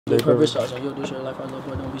Purpose shots on your do shit like I love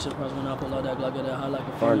boy. Don't be surprised when I pull out that Glock, get that high like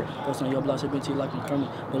a furnace. Post on your block, sipping tea like I'm Kermit.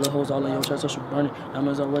 Bullet holes all in your chest, so she burning.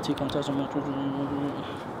 Diamonds on wet tea, come touch them.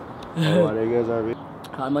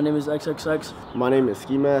 Hi, my name is Xxx. My name is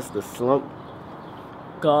Mask The Slump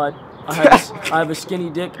God. I have a skinny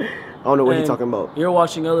dick. I don't know what you're talking about. You're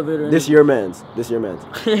watching Elevator. This your man's. This your man's.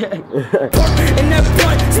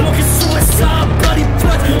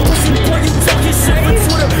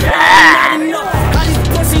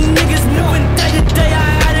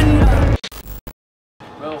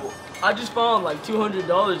 Bro, I just found like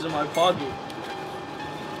 $200 in my pocket.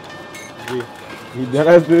 He dead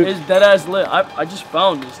ass dude. It's dead ass lit. I just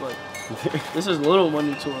found this. Like, this is little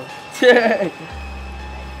money to us.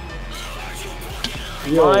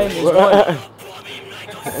 Mine is one.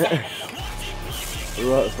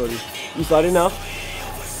 That's funny. You started now?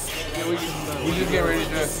 Yeah, we just get ready to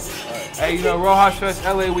dress. Hey, you know, Rojas Fest,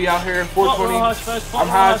 LA, we out here, 420. I'm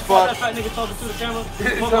high as fuck. That fat nigga talking to the camera.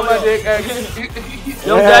 It's on my dick, hey.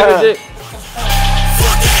 Yo, Dagger Dick.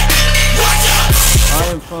 I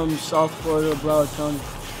am from South Florida, Broward County.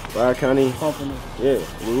 Broward County. Pompano. Yeah,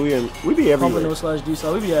 we be everywhere. Pompano /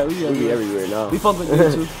 D-South. We be everywhere now. We fuck with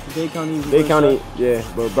them too. Dade County. Dade County, yeah,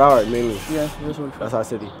 but Broward mainly. Yeah, that's where we from. That's our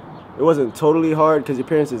city. It wasn't totally hard because your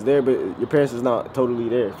parents is there, but your parents is not totally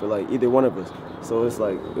there for like either one of us. So it's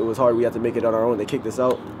like, it was hard. We had to make it on our own. They kicked us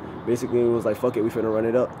out. Basically, it was like, fuck it, we finna run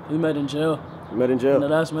it up. We met in jail. We met in jail. No,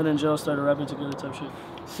 that's met in jail, started rapping together type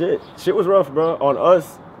shit. Shit was rough, bro. On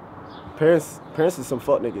us, parents is some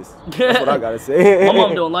fuck niggas. That's what I gotta say. My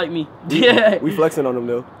mom don't like me. Yeah. We flexing on them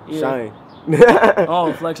though. Yeah. Shine. I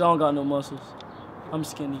don't flex, I don't got no muscles. I'm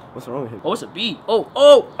skinny. What's wrong with him? Oh, it's a beat. Oh,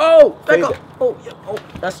 back up. Oh, yeah. Oh,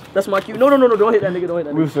 that's my cue. No, don't hit that nigga, don't hit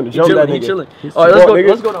that nigga. We was finna jump that nigga. He chilling. All right,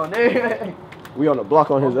 let's go down there. We on the block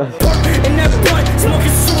on his ass. In that blunt,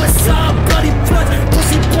 smoking suicide, bloody blunt.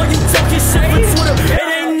 Pussy boy, you talking shit on Twitter. It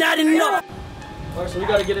ain't not enough. All right, so we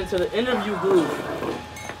gotta get into the interview groove.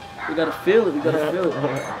 We gotta feel it.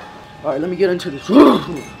 All right, let me get into this.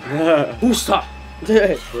 Who stop?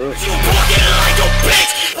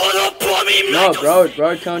 No,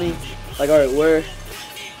 Broward County. Like, all right, where?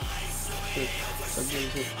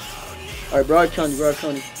 All right, Broward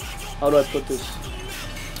County. How do I put this?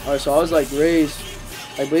 All right, so I was like raised,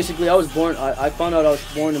 like basically I was born. I found out I was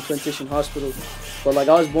born in Plantation Hospital, but like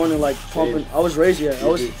I was born in like Pompano. I was raised I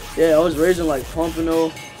was raised in like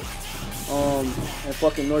Pompano, and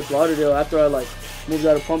fucking North Lauderdale. After I like moved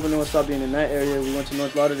out of Pompano and stopped being in that area, we went to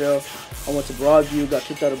North Lauderdale. I went to Broadview, got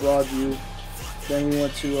kicked out of Broadview. Then we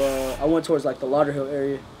went to, I went towards like the Lauderhill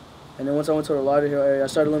area. And then once I went to the Lauderhill area, I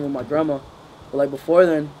started living with my grandma. But like before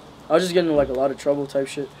then, I was just getting in like a lot of trouble type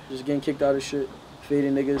shit. Just getting kicked out of shit,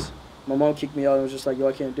 fading niggas. My mom kicked me out and was just like, yo,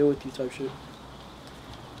 I can't deal with you type shit.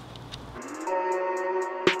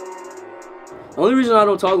 The only reason I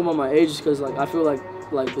don't talk about my age is because like I feel like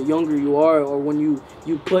the younger you are, or when you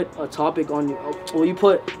put a topic on your, well, you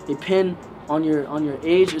put a pin on your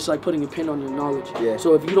age, it's like putting a pin on your knowledge. Yeah.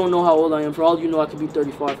 So if you don't know how old I am, for all you know I could be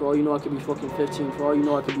 35, for all you know I could be fucking 15, for all you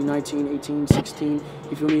know I could be 19, 18, 16,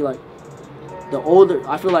 you feel me? Like,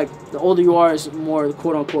 I feel like the older you are is more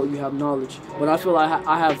quote unquote you have knowledge. But I feel like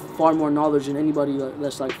I have far more knowledge than anybody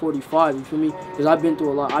that's like 45, you feel me? Because I've been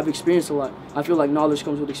through a lot, I've experienced a lot. I feel like knowledge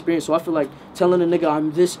comes with experience. So I feel like telling a nigga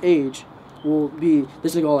I'm this age will be,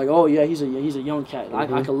 this nigga like, oh yeah, he's a young cat. I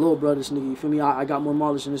can little brother this nigga, you feel me? I got more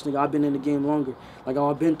knowledge than this nigga. I've been in the game longer. Like,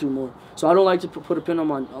 I've been through more. So I don't like to put a pin on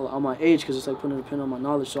my age, because it's like putting a pin on my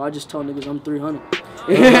knowledge. So I just tell niggas I'm 300.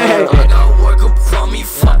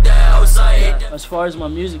 As far as my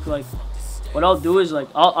music, like, what I'll do is like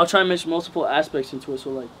I'll try and mix multiple aspects into it. So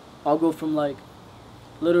like I'll go from like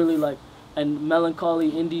literally like a melancholy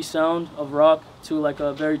indie sound of rock to like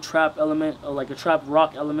a very trap element, or like a trap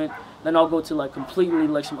rock element. Then I'll go to like completely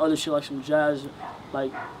like some other shit, like some jazz,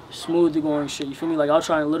 like smooth going shit. You feel me? Like I'll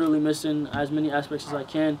try and literally mix in as many aspects as I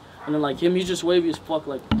can. And then like him, he's just wavy as fuck.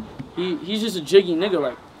 Like he's just a jiggy nigga.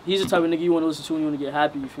 Like he's the type of nigga you want to listen to when you want to get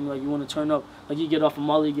happy. You feel me? Like you want to turn up. Like you get off of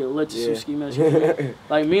Molly, you get lit to some ski mask. You feel me?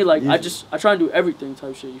 Like me, like I try and do everything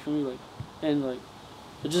type shit. You feel me? Like, and like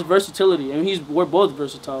it's just versatility. And we're both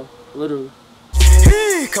versatile, literally.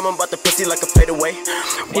 Come on, about the pussy like a fadeaway.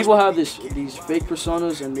 People have these fake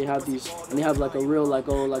personas, and they have like a real, like,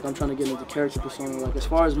 oh, like I'm trying to get into character persona. Like as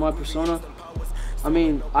far as my persona, I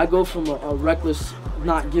mean, I go from a reckless,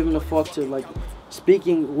 not giving a fuck to like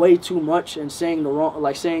speaking way too much and saying the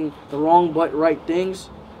wrong but right things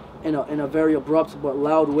in a very abrupt but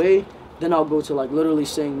loud way. Then I'll go to like literally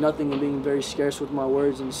saying nothing and being very scarce with my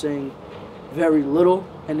words and saying very little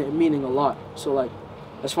and it meaning a lot. So like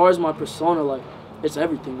as far as my persona, like it's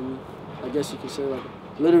everything to me. I guess you could say like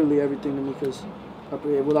literally everything to me, because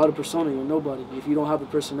without a persona, you're nobody. If you don't have a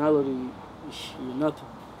personality, you're nothing.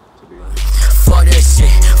 Fuck that shit,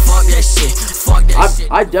 fuck that shit, fuck that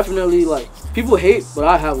shit. I definitely, like, people hate, but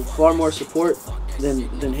I have far more support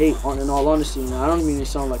than hate, in all honesty. And I don't mean to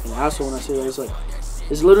sound like an asshole when I say that. It's like,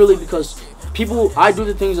 it's literally because I do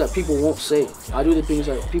the things that people won't say. I do the things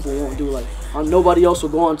that people won't do. Like, nobody else will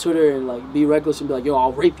go on Twitter and, like, be reckless and be like, yo,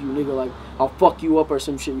 I'll rape you, nigga. Like, I'll fuck you up or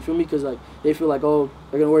some shit. You feel me? Because, like, they feel like, oh,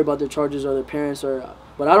 they're going to worry about their charges or their parents.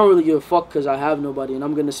 But I don't really give a fuck because I have nobody. And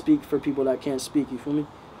I'm going to speak for people that can't speak. You feel me?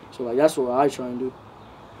 So, like, that's what I try and do.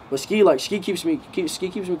 But Ski keeps me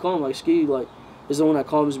calm. Like, Ski, like, is the one that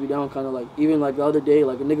calms me down, kind of, like, even, like, the other day,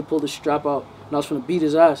 like, a nigga pulled his strap out, and I was finna beat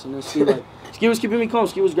his ass, and then Ski, like, Ski was keeping me calm.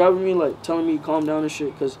 Ski was grabbing me, like, telling me calm down and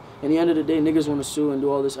shit, because in the end of the day, niggas want to sue and do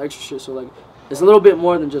all this extra shit, so, like, it's a little bit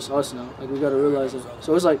more than just us now. Like, we gotta realize that.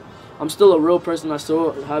 So it's like, I'm still a real person. I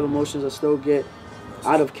still have emotions. I still get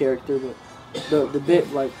out of character, but the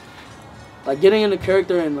bit, like getting into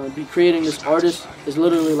character and be creating this artist is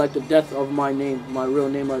literally like the death of my name, my real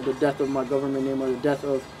name, or the death of my government name, or the death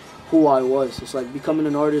of who I was. It's like becoming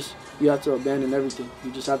an artist, you have to abandon everything.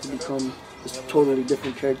 You just have to become this totally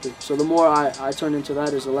different character. So the more I turn into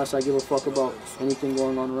that, is the less I give a fuck about anything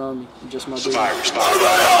going on around me. Just my business.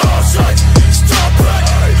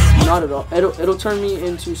 Not at all. It'll turn me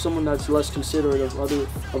into someone that's less considerate of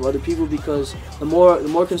other people, because the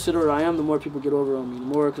more considerate I am, the more people get over on me. The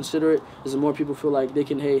more considerate is the more people feel like they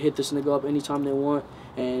can hit this nigga up anytime they want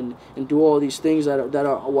and do all these things that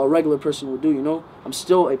are what a regular person would do. You know, I'm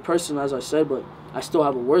still a person, as I said, but I still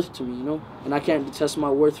have a worth to me. You know, and I can't detest my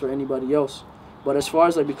worth for anybody else. But as far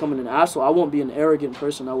as like becoming an asshole, I won't be an arrogant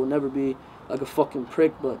person. I will never be like a fucking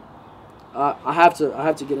prick. But I have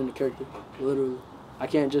to get into character, literally. I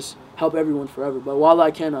can't just help everyone forever, but while I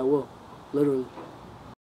can, I will, literally.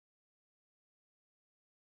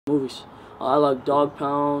 Movies. I like Dog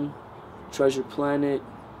Pound, Treasure Planet.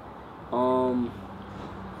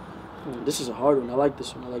 This is a hard one. I like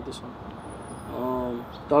this one.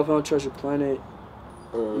 Dog Pound, Treasure Planet.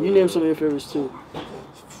 You name some of your favorites too. I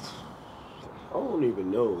don't even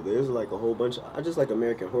know. There's like a whole bunch. I just like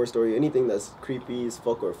American Horror Story. Anything that's creepy as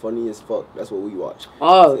fuck or funny as fuck. That's what we watch.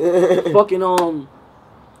 Fucking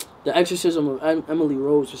The Exorcism of Emily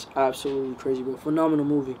Rose was absolutely crazy, bro. Phenomenal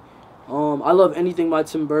movie. I love anything by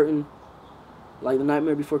Tim Burton, like The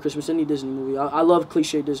Nightmare Before Christmas, any Disney movie. I love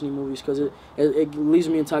cliche Disney movies because it leaves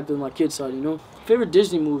me intact with my kid's side, you know? Favorite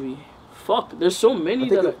Disney movie? Fuck, there's so many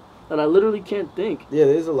that I literally can't think. Yeah,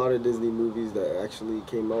 there's a lot of Disney movies that actually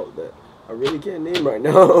came out that I really can't name right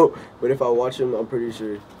now. But if I watch them, I'm pretty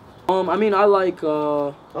sure. I mean, I like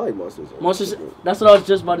Monsters. Monsters. That's what I was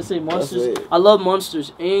just about to say. Monsters. I love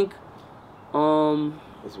Monsters Inc.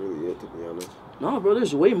 That's really it, to be honest. No, bro,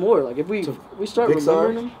 there's way more. Like if we start Pixar?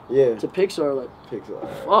 remembering them, yeah, to Pixar, like Pixar.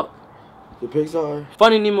 Fuck. The Pixar.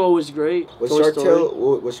 Finding Nemo was great. Was Shark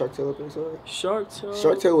Tale? Was Shark Tale a Pixar? Shark Tale.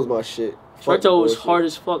 Shark Tale was my shit. Shark Tale was hard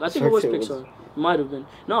as fuck. I think it was Pixar. Might have been.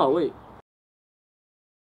 No, wait.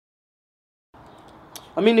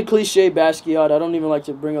 I mean the cliche Basquiat. I don't even like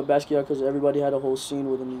to bring up Basquiat because everybody had a whole scene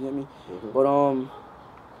with him. You get me? Mm-hmm. But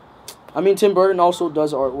I mean Tim Burton also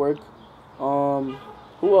does artwork.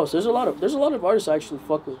 Who else? There's a lot of artists I actually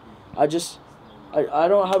fuck with. I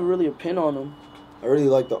don't have really a pin on them. I really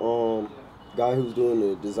like the guy who's doing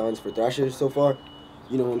the designs for Thrasher so far.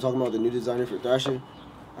 You know what I'm talking about? The new designer for Thrasher.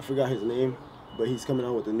 I forgot his name, but he's coming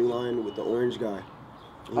out with a new line with the orange guy.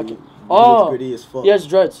 He looks pretty as fuck. He has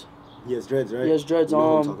dreads. He has dreads, right? He has dreads. You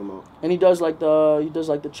know what I'm talking about. And he does like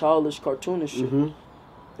the childish cartoonish shit. Mm-hmm.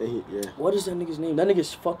 Yeah. What is that nigga's name? That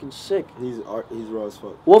nigga's fucking sick. He's raw as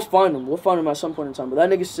fuck. We'll find him at some point in time. But that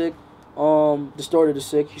nigga's sick. Distorted is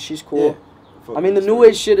sick. She's cool. Yeah, I mean the new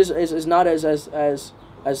age shit is not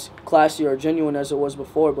as classy or genuine as it was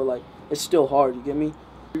before, but like it's still hard. You get me?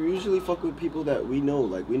 We usually fuck with people that we know.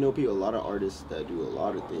 Like we know a lot of artists that do a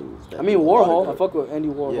lot of things. I mean Warhol. I fuck with Andy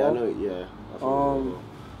Warhol. Yeah, I know. Yeah.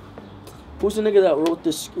 Who's the nigga that wrote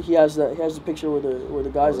this? He has the picture where the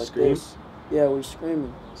guy's like Scream? this. Yeah, where he's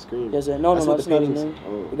screaming. Scream. That's not his name.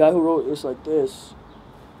 Oh. The guy who wrote it's like this.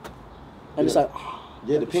 And it's like.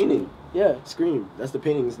 Yeah, the painting. Yeah. Scream. That's the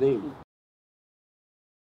painting's name.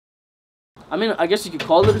 I mean, I guess you could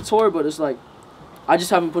call it a tour, but it's like, I just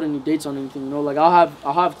haven't put any dates on anything. You know, like I'll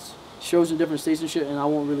have shows in different states and shit, and I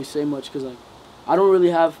won't really say much because like, I don't really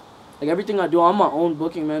have like everything I do. I'm my own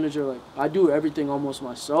booking manager. Like I do everything almost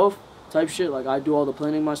myself. Type shit. Like I do all the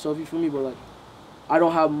planning myself. You feel me? But like, I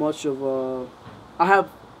don't have much of I have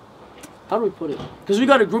how do we put it? Because we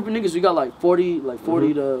got a group of niggas. We got like 40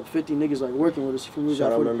 to 50 niggas like working with us.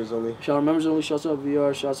 Shout out members only. Shout out members only. Shouts out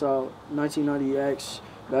VR. Shouts out 1990X.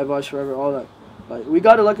 Bad Vibes Forever. All that. Like we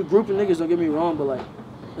got like a group of niggas. Don't get me wrong, but like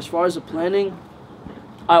as far as the planning,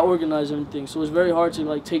 I organize everything. So it's very hard to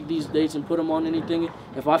like take these dates and put them on anything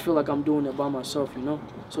if I feel like I'm doing it by myself, you know.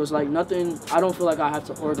 So it's like nothing. I don't feel like I have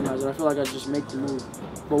to organize it. I feel like I just make the move.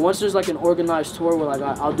 But once there's like an organized tour where like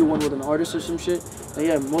I'll do one with an artist or some shit, then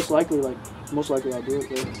yeah, most likely I'll do it,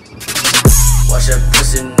 bro. Watch that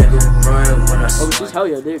pussy nigga run when I overseas, hell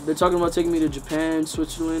yeah, they're talking about taking me to Japan,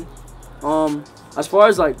 Switzerland. As far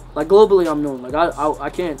as like globally, I'm known. Like I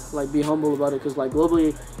can't like be humble about it because like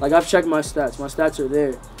globally, like I've checked my stats. My stats are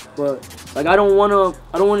there, but like I don't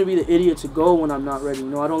wanna be the idiot to go when I'm not ready. You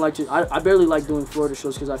know, I don't like to. I barely like doing Florida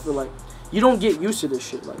shows because I feel like you don't get used to this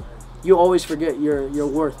shit. Like you always forget your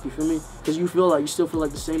worth. You feel me? Because you still feel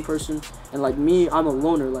like the same person. And like me, I'm a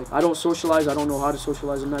loner. Like I don't socialize. I don't know how to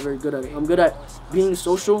socialize. I'm not very good at it. I'm good at being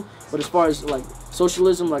social, but as far as like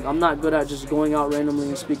socialism, like I'm not good at just going out randomly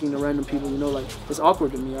and speaking to random people. You know, like it's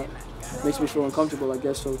awkward to me. It makes me feel uncomfortable, I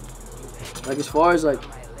guess. So like as far as like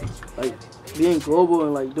being global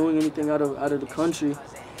and like doing anything out of the country,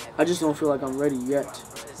 I just don't feel like I'm ready yet.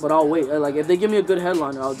 But I'll wait. Like if they give me a good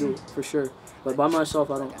headliner, I'll do it for sure. But by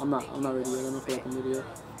myself, I'm not ready yet. I don't feel like I'm ready yet.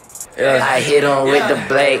 Yeah, I hit on with the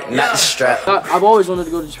blade, not the strap. I've always wanted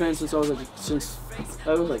to go to Japan since I was like 6.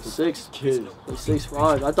 Kid. Like 6,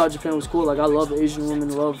 5. I thought Japan was cool. Like I love Asian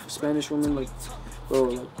women, love Spanish women. Like, bro,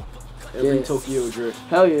 like every Tokyo Drift.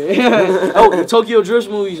 Hell yeah. Oh, the Tokyo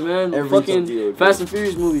Drift movies, man. Every fucking Fast and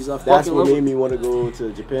Furious movies. That's what made me want to go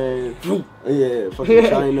to Japan. Yeah, fucking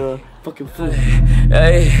China. Fucking food.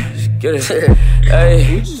 Hey, get it.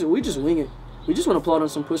 Hey. We just wing it. We just want to plot on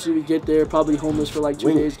some pussy. We get there, probably homeless for like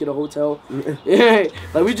 2 days, get a hotel. Yeah,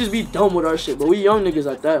 like we just be dumb with our shit. But we young niggas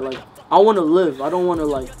like that. Like I want to live. I don't want to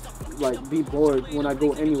like be bored when I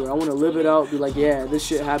go anywhere. I want to live it out. Be like, yeah, this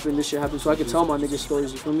shit happened. So I can tell my niggas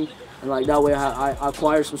stories. You feel me? And like that way, I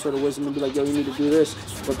acquire some sort of wisdom and be like, yo, you need to do this.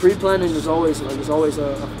 But pre-planning is always a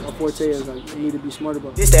forte. Is like you need to be smart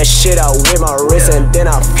about. This that shit out with my wrist and then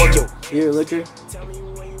I fuck you. Here, liquor.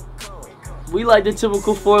 We like the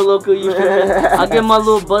typical 4 Loco, you feel me? I get my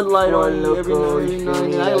little Bud Light on every now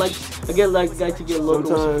and then. I get like to get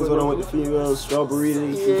local. Sometimes when I'm with the females, strawberries.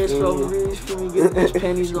 Yeah, strawberries for me. Get the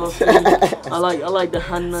panties off for me. I like the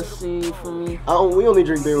Hennessy for me. We only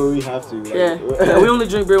drink beer when we have to. Like. Yeah, we only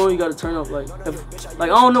drink beer when we gotta turn up. Like I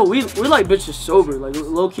don't know. We like bitches sober. Like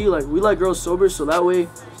low key, like we like girls sober, so that way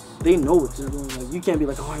they know what they're doing. Like you can't be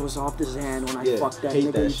like, oh, I was off this hand when I fucked that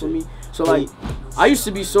nigga. You feel me? So like, I used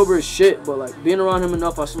to be sober as shit, but like being around him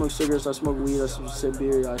enough, I smoke cigarettes, I smoke weed, I sip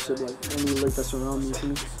beer, I sip like any lick that's around me. You feel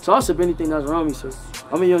me? So I'll sip anything that's around me. So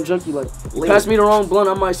I'm a young junkie. Like, you pass me the wrong blunt,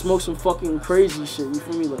 I might smoke some fucking crazy shit. You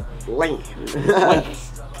feel me? Like, lame.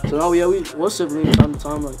 So now we'll sip lean time to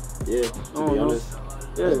time. Like, yeah. To be honest,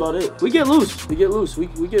 that's about it. We get loose. We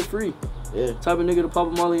get free. Yeah. Type of nigga to pop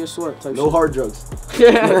a Molly and sweat. Type no shit. Hard drugs.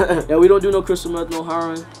 Yeah, we don't do no crystal meth, no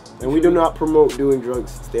heroin. And we do not promote doing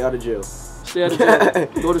drugs. Stay out of jail. Stay out of jail.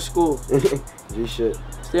 Go to school. G shit.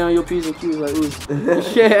 Stay on your P's and Q's like ooh.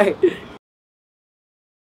 Yeah.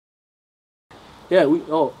 Yeah,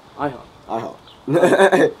 IHOP.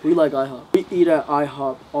 We like IHOP. We eat at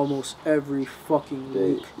IHOP almost every fucking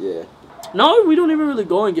week. Yeah. No, we don't even really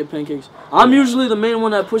go and get pancakes. I'm usually the main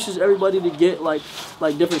one that pushes everybody to get like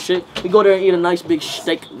different shit. We go there and eat a nice big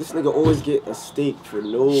steak. This nigga always get a steak for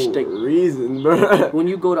no reason, bro. When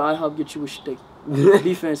you go to IHOP, get you a steak.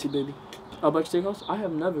 Be fancy, baby. Outback Steakhouse? I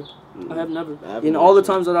have never. In all the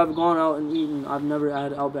times that I've gone out and eaten, I've never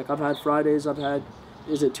had Outback. I've had Fridays. I've had.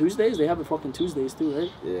 Is it Tuesdays? They have it fucking Tuesdays too,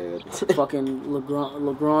 right? Yeah. Fucking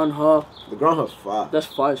Legrand Huff. Legrand Huff fire. That's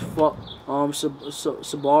fire as fuck.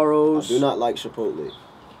 Sabaros. I do not like Chipotle.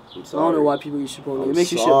 I'm sorry. I don't know why people eat Chipotle. It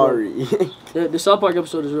makes you sorry. shit blood. The South Park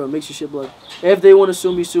episode is real. It makes you shit blood. If they want to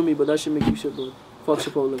sue me, but that should make you shit blood. Fuck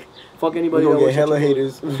Chipotle. Fuck anybody that works at Chipotle.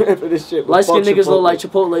 Haters for this shit. Light skinned niggas look like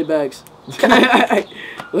Chipotle bags.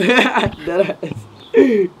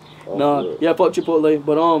 Nah, yeah, fuck Chipotle.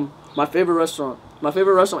 But my favorite restaurant,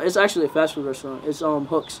 it's actually a fast food restaurant. It's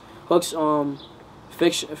Hooks,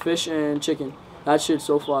 fish and chicken. That shit's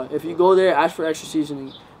so fire. If you go there, ask for extra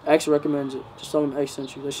seasoning. X recommends it. Just tell them X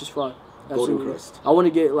sent you. That's just fire. Golden Crust. I want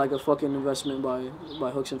to get like a fucking investment by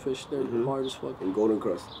Hooks and Fish. They're hard as fuck. And Golden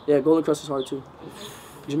Crust. Yeah, Golden Crust is hard too.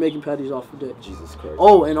 Jamaican patties off for dick. Jesus Christ.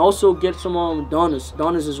 Oh, and also get some Donna's.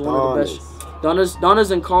 Donna's is one of the best.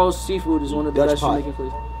 Donna's and Carl's Seafood is one of the best Jamaican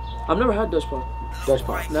places. I've never had Dutch pot. Dutch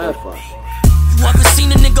pot. Never. You haven't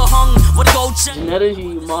seen a nigga hung with a gold chain.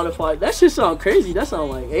 Genetically modified. That shit sound crazy. That sound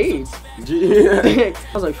like AIDS. Yeah.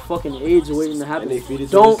 Sounds like fucking AIDS waiting to happen. And they feed it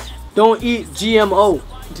to us. Don't eat GMO.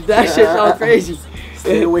 That shit sounds crazy.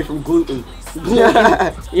 Stay away from gluten.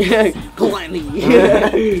 Yeah, gluten. Yeah.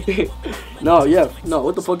 No.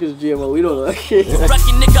 What the fuck is GMO? We don't know.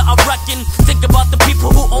 Reckon, nigga, I reckon. Think about the people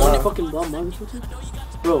who own it. Fucking Bob Marley filter?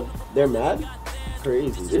 Bro. They're mad?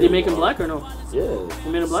 Crazy. Did they make him black or no? Yeah.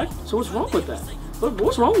 They made him black? So what's wrong with that?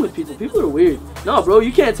 What's wrong with people? People are weird. No, bro,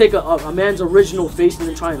 you can't take a man's original face and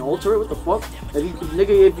then try and alter it. What the fuck?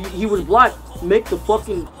 If he was black, make the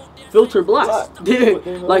fucking filter black.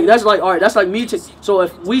 Like that's like alright. That's like me. So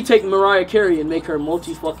if we take Mariah Carey and make her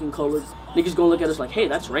multi-fucking colored, niggas gonna look at us like, hey,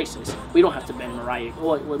 that's racist. We don't have to ban Mariah.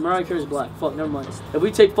 Oh, wait, Mariah Carey's black. Fuck, never mind. If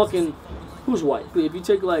we take fucking who's white? If you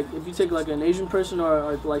take like an Asian person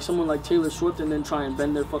or like someone like Taylor Swift and then try and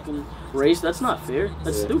bend their fucking race, that's not fair.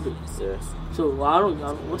 That's stupid. Yeah. So well,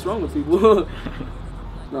 what's wrong with people?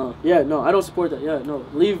 No, I don't support that. Yeah, no,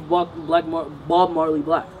 leave Bob Marley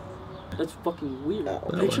black. That's fucking weird.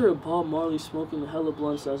 Picture of Bob Marley smoking hella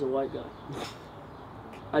blunts as a white guy.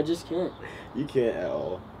 I just can't. You can't at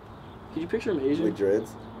all. Could you picture him Asian? With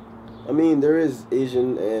dreads? I mean, there is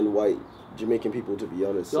Asian and white Jamaican people, to be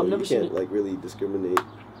honest. So you can't like really discriminate.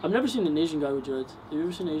 I've never seen an Asian guy with dreads. Have you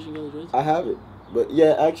ever seen an Asian guy with dreads? I haven't, but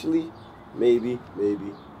yeah, actually, maybe.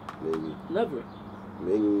 Never.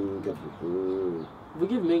 Ming. If we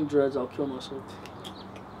give Ming dreads, I'll kill myself.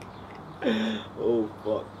 Oh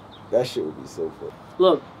fuck, that shit would be so fun.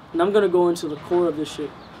 Look, and I'm gonna go into the core of this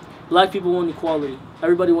shit. Black people want equality.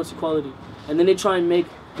 Everybody wants equality, and then they try and make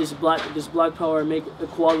this black power make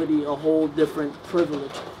equality a whole different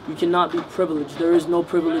privilege. You cannot be privileged. There is no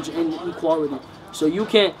privilege in equality. So you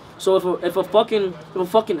can't. So if a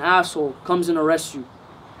fucking asshole comes and arrests you,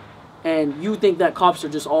 and you think that cops are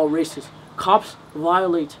just all racist, cops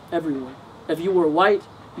violate everyone. If you were white,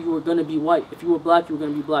 you were gonna be white. If you were black, you were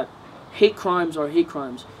gonna be black. Hate crimes are hate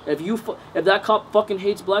crimes. If that cop fucking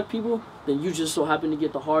hates black people, then you just so happen to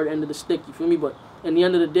get the hard end of the stick. You feel me? But in the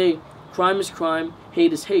end of the day, crime is crime,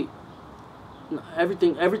 hate is hate.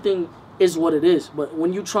 Everything is what it is. But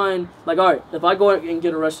when you try and, like, alright, if I go and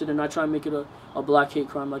get arrested and I try and make it a black hate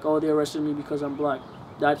crime, like, oh, they arrested me because I'm black,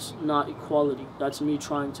 that's not equality. That's me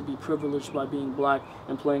trying to be privileged by being black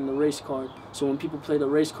and playing the race card. So when people play the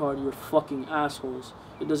race card, you're fucking assholes.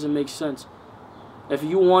 It doesn't make sense. If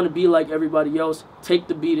you want to be like everybody else, take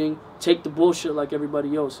the beating, take the bullshit like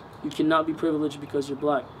everybody else. You cannot be privileged because you're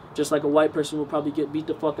black. Just like a white person will probably get beat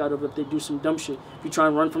the fuck out of if they do some dumb shit. If you try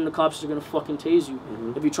and run from the cops, they're gonna fucking tase you.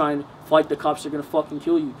 If you try and fight the cops, they're gonna fucking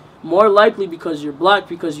kill you. More likely because you're black,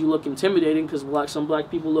 because you look intimidating, because some black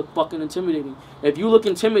people look fucking intimidating. If you look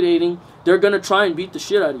intimidating, they're gonna try and beat the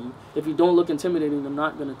shit out of you. If you don't look intimidating, they're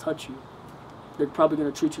not gonna touch you. They're probably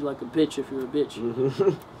gonna treat you like a bitch if you're a bitch.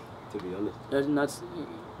 To be honest. And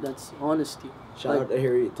that's honesty. Shout out to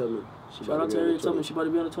Harriet Tubman. Shout out to Harriet Tubman. She about to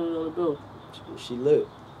be on a $20 bill. She lit.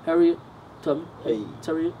 Harriet Tubman. Hey.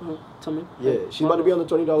 Harriet Tubman. Yeah, she's about to be on the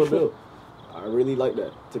 $20 bill. I really like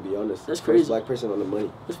that, to be honest. That's crazy. First black person on the money.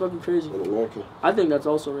 That's fucking crazy. In America. I think that's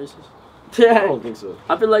also racist. I don't think so.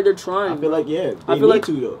 I feel like they're trying. I feel like, yeah, I feel like,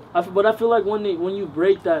 to, though. But I feel like when you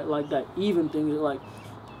break that, like, that even thing, you're like,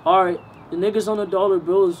 alright, the niggas on the dollar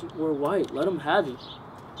bills were white. Let them have it.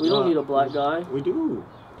 We don't need a black guy. We do.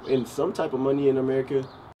 And some type of money in America.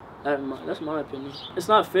 That's my opinion. It's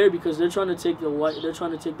not fair because they're trying to take the white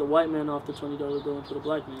man off the $20 bill and put a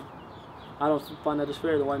black man. I don't find that as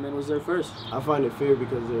fair. The white man was there first. I find it fair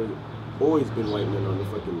because there's always been white men on the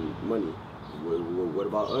fucking money. What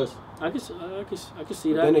about us? I can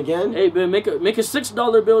see that. Then again, hey, man, make a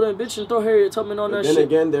 $6 bill then, bitch, and throw Harriet Tubman on that shit. Then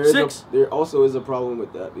again, there also is a problem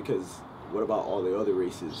with that because what about all the other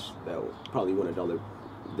races that probably want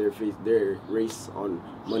their race on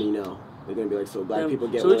money now? They're gonna be like, so black people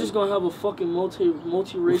get. So we're just gonna have a fucking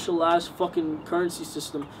multiracial ass fucking currency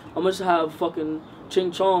system. I'm gonna have fucking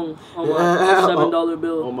ching chong on my $7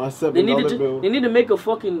 bill. On my $7 bill. They need to make a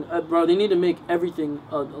fucking bro. They need to make everything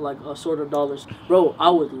like a sort of dollars, bro.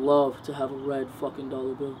 I would love to have a red fucking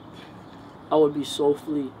dollar bill. I would be so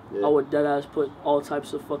fleet. Yeah. I would dead ass put all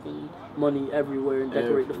types of fucking money everywhere and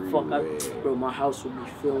decorate the fuck out. Bro, my house would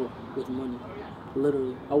be filled with money.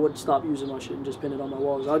 Literally. I would stop using my shit and just pin it on my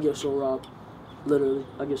walls. I'll get so robbed. Literally.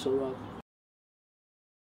 I get so robbed.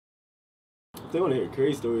 If they want to hear a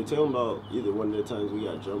crazy story, tell them about either one of the times we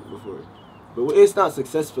got jumped before. But it's not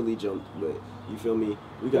successfully jumped, but you feel me?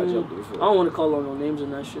 We got jumped before. I don't want to call out no names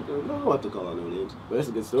and that shit, though. No, I don't have to call out no names. But that's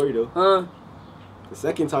a good story, though. The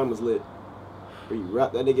second time was lit. Where you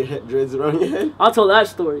wrap that nigga head dreads around your head. I'll tell that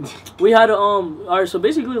story. We had a, alright, so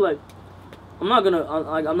basically, like, I'm not gonna,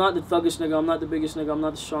 I'm not the thuggest nigga, I'm not the biggest nigga, I'm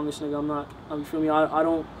not the strongest nigga, I'm not, you feel me? I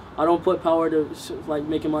don't put power to, like,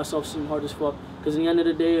 making myself seem hard as fuck. Because at the end of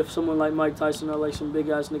the day, if someone like Mike Tyson or, like, some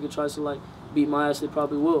big-ass nigga tries to, like, beat my ass, they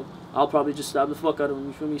probably will. I'll probably just stab the fuck out of him,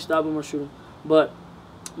 you feel me? Stab him or shoot him. But,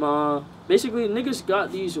 basically, niggas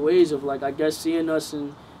got these ways of, like, I guess, seeing us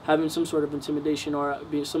and having some sort of intimidation or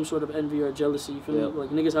being some sort of envy or jealousy, you feel me? Like,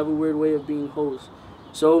 niggas have a weird way of being hoes.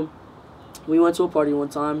 So, we went to a party one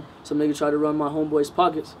time. Some nigga tried to run my homeboy's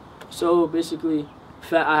pockets. So, basically,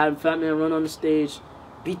 I had Fat Man run on the stage,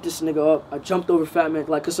 beat this nigga up. I jumped over Fat Man,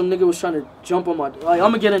 like, because some nigga was trying to jump on my, like, I'm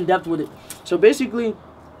going to get in depth with it. So, basically,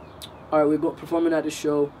 all right, we're performing at the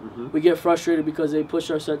show. We get frustrated because they push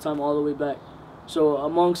our set time all the way back. So,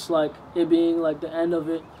 amongst, like, it being, like, the end of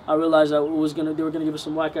it, I realized that they were going to give us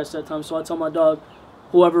some whack-ass set time. So, I tell my dog,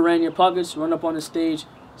 whoever ran your pockets, run up on the stage,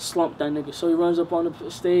 slump that nigga. So, he runs up on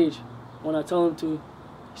the stage. When I tell him to,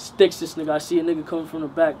 he sticks this nigga. I see a nigga coming from the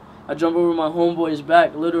back. I jump over my homeboy's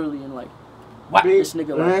back, literally, and, like, whap this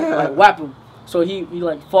nigga, like whap him. So he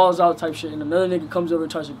like falls out type shit, and another nigga comes over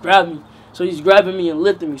and tries to grab me. So he's grabbing me and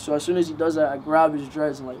lifting me. So as soon as he does that, I grab his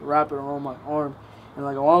dreads and like wrap it around my arm. And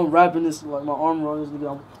like while I'm wrapping this, like my arm around this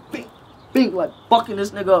nigga, I'm bing, bing, like fucking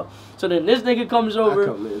this nigga up. So then this nigga comes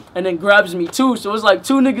over and then grabs me too. So it's like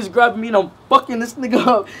two niggas grabbing me and I'm fucking this nigga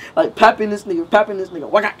up, like papping this nigga.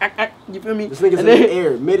 You feel me? This nigga's in the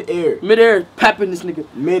air, midair, papping this nigga.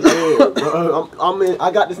 Midair.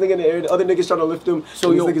 I got this nigga in the air. The other niggas trying to lift him.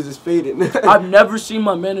 So this nigga's just fading. I've never seen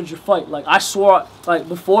my manager fight. Like I swore, like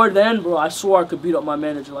before then, bro, I swore I could beat up my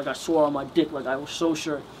manager. Like I swore on my dick. Like I was so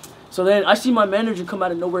sure. So then I see my manager come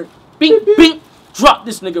out of nowhere, bing, bing, drop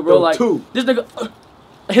this nigga, bro. Like this nigga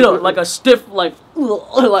hit him like a stiff, like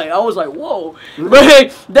I was like, whoa, bro,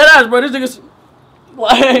 hey, dead ass, bro. This nigga's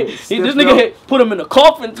like, this nigga put him in a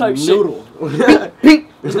coffin type Noodle. shit. Bing,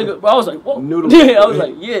 bing. This nigga, bro, I was like, whoa. Noodle. Yeah, I was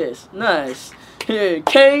like, yes, nice. Yeah,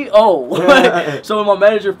 KO. So when my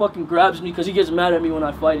manager fucking grabs me, because he gets mad at me when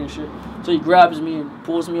I fight and shit. So he grabs me and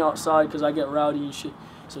pulls me outside because I get rowdy and shit.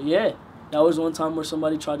 So yeah, that was one time where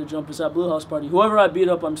somebody tried to jump us at Blue House Party. Whoever I beat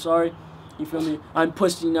up, I'm sorry. You feel me? I'm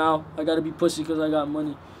pussy now. I gotta be pussy because I got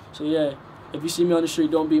money. So yeah, if you see me on the street,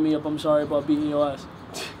 don't beat me up. I'm sorry about beating your ass.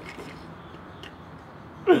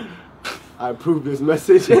 I approve this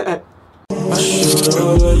message.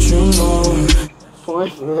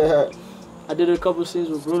 Point. I did a couple of scenes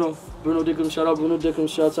with Bruno. Bruno Dickham, shout out Bruno Dickham.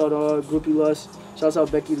 Shouts out Groupie Lust. Shouts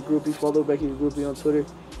out Becky the Groupie. Follow Becky the Groupie on Twitter.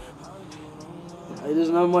 There's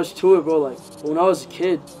not much to it, bro. Like when I was a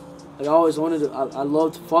kid, like I always wanted to. I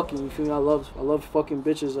loved fucking. You feel me? I loved fucking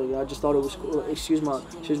bitches. Like I just thought it was cool. Excuse my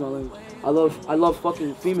language. I love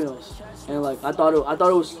fucking females, and like I thought it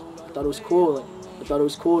was cool. Like I thought it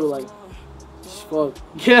was cool to like, fuck.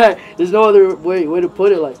 Yeah, there's no other way to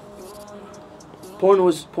put it. Like porn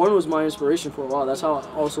was my inspiration for a while. That's how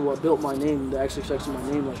what built my name. The Xxxtentacion in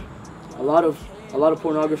my name. Like a lot of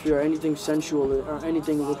pornography or anything sensual or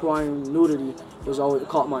anything requiring nudity was always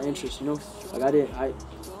caught my interest. You know, like I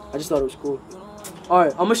just thought it was cool.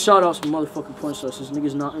 Alright, I'm gonna shout out some motherfucking porn stars since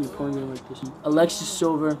niggas not in the porn game like this. Alexis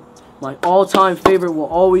Silver. My all-time favorite will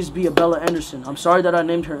always be Abella Anderson. I'm sorry that I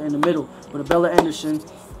named her in the middle, but Abella Anderson,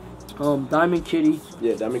 Diamond Kitty.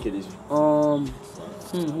 Yeah, Diamond Kitty's.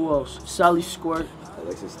 Who else? Sally Squirt.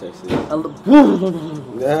 Alexis Texas.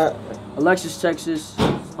 Alexis Texas.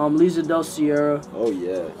 Lisa Del Sierra. Oh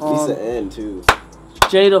yeah. Lisa Ann too.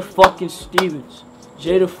 Jada fucking Stevens.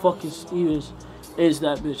 Jada fucking Stevens is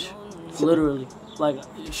that bitch. Literally. Like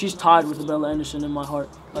she's tied with Abella Anderson in my heart.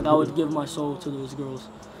 Like I would give my soul to those girls.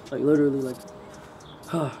 Like literally, like,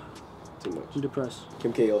 too much. I'm depressed.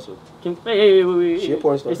 Kim K also. Hey, wait. She a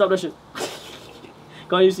porn star. Hey, stop that shit.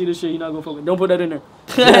 Can't you see this shit? You're not gonna fuck with. Don't put that in there.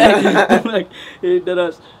 Like, hey, dead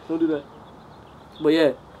ass. Don't do that. But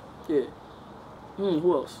yeah.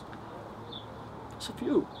 Who else? It's a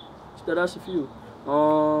few. It's dead ass a few.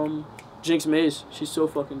 Jinx Maze. She's so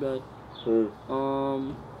fucking bad.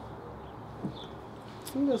 I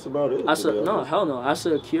think that's about it. No, hell no.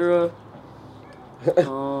 Asa Akira.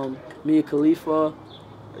 Mia Khalifa.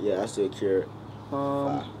 Yeah, Asa Akira.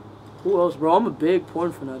 Who else, bro? I'm a big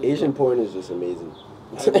porn fanatic. Asian porn is just amazing.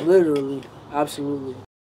 Literally, absolutely.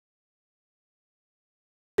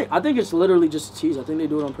 I think it's literally just a tease. I think they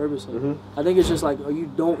do it on purpose. Like, I think it's just like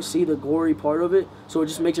you don't see the gory part of it, so it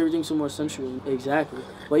just makes everything so more sensual. Exactly.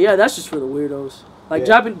 But yeah, that's just for the weirdos. Like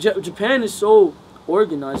Japan is so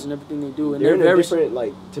organized in everything they do, and they're very different.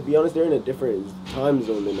 Like to be honest, they're in a different time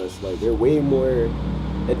zone than us. Like they're way more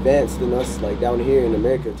advanced than us. Like down here in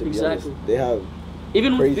America, to be honest, they have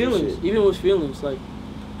even with feelings. Like,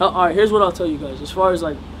 all right, here's what I'll tell you guys. As far as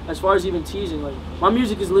like as far as even teasing, like my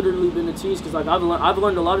music has literally been a tease because like I've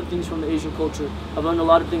learned a lot of things from the Asian culture. I've learned a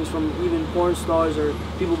lot of things from even porn stars or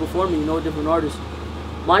people before me, you know, different artists.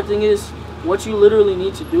 My thing is, what you literally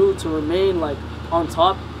need to do to remain like on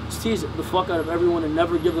top is tease the fuck out of everyone and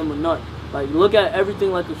never give them a nut. Like look at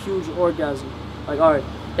everything like a huge orgasm. Like alright,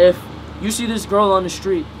 if you see this girl on the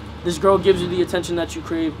street, this girl gives you the attention that you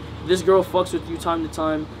crave. This girl fucks with you time to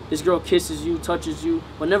time. This girl kisses you, touches you,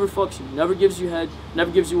 but never fucks you. Never gives you head,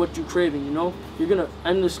 never gives you what you're craving, you know? You're gonna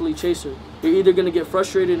endlessly chase her. You're either gonna get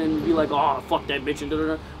frustrated and be like, oh, fuck that bitch, and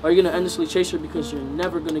da-da-da, or you're gonna endlessly chase her because you're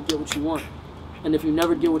never gonna get what you want. And if you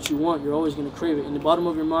never get what you want, you're always gonna crave it. In the bottom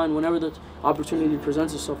of your mind, whenever the opportunity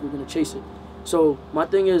presents itself, you're gonna chase it. So my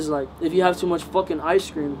thing is like, if you have too much fucking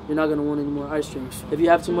ice cream, you're not gonna want any more ice cream. If you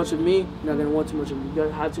have too much of me, you're not gonna want too much of me. You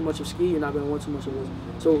have too much of ski, you're not gonna want too much of this.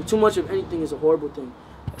 So too much of anything is a horrible thing.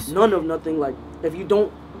 None of nothing. Like if you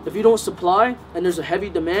don't supply and there's a heavy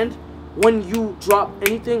demand, when you drop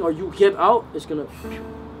anything or you give out, it's gonna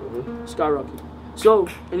skyrocket. So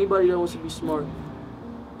anybody that wants to be smart,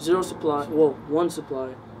 zero supply, well, one supply,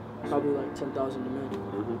 probably like 10,000 demand.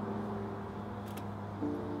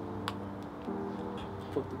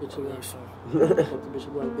 Fuck the bitch with that. Fuck the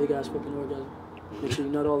bitch with a big ass fucking orgasm. Make sure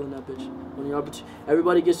you're not all in that bitch. When the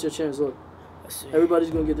everybody gets their chance. Look, everybody's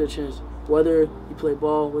gonna get their chance. Whether you play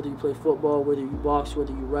ball, whether you play football, whether you box,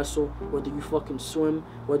 whether you wrestle, whether you fucking swim,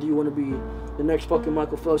 whether you want to be the next fucking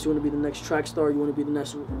Michael Phelps, you want to be the next track star, you want to be the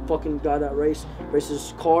next fucking guy that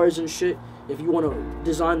races cars and shit. If you want to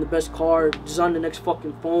design the best car, design the next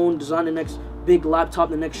fucking phone, design the next big laptop,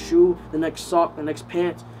 the next shoe, the next sock, the next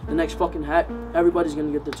pants, the next fucking hat, everybody's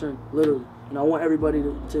gonna get their turn, literally. And I want everybody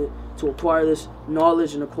to acquire this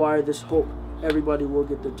knowledge and acquire this hope. Everybody will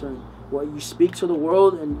get their turn. What you speak to the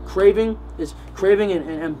world and craving and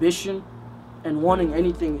ambition and wanting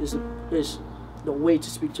anything is the way to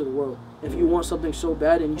speak to the world. If you want something so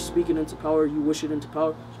bad and you speak it into power, you wish it into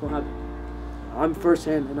power, it's gonna happen. I'm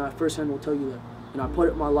firsthand, and I firsthand will tell you that. And I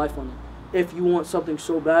put my life on it. If you want something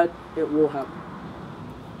so bad, it will happen.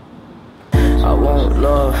 I won't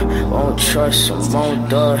love, won't trust, I won't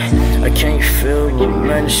die. I can't feel, but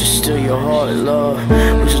manage to steal your heart, love.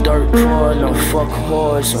 Which is dark poor, no fuck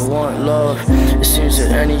whores, I want love. It seems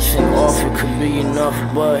that anything offered could be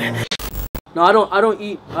enough, but no, I don't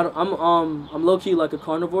eat. I'm low key like a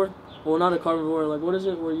carnivore. Well, not a carnivore. Like what is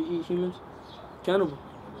it where you eat humans? Cannibal.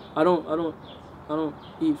 I don't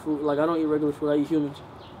eat food. Like I don't eat regular food. I eat humans.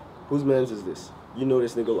 Whose man's is this? You know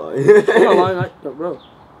this nigga lying. I'm not lying, bro.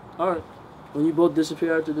 All right. When you both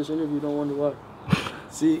disappear after this interview, don't wonder why.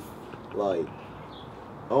 See, like,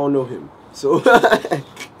 I don't know him, so.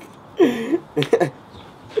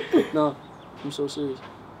 Nah, I'm so serious.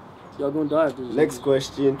 Y'all gonna die after this. Next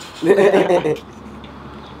question.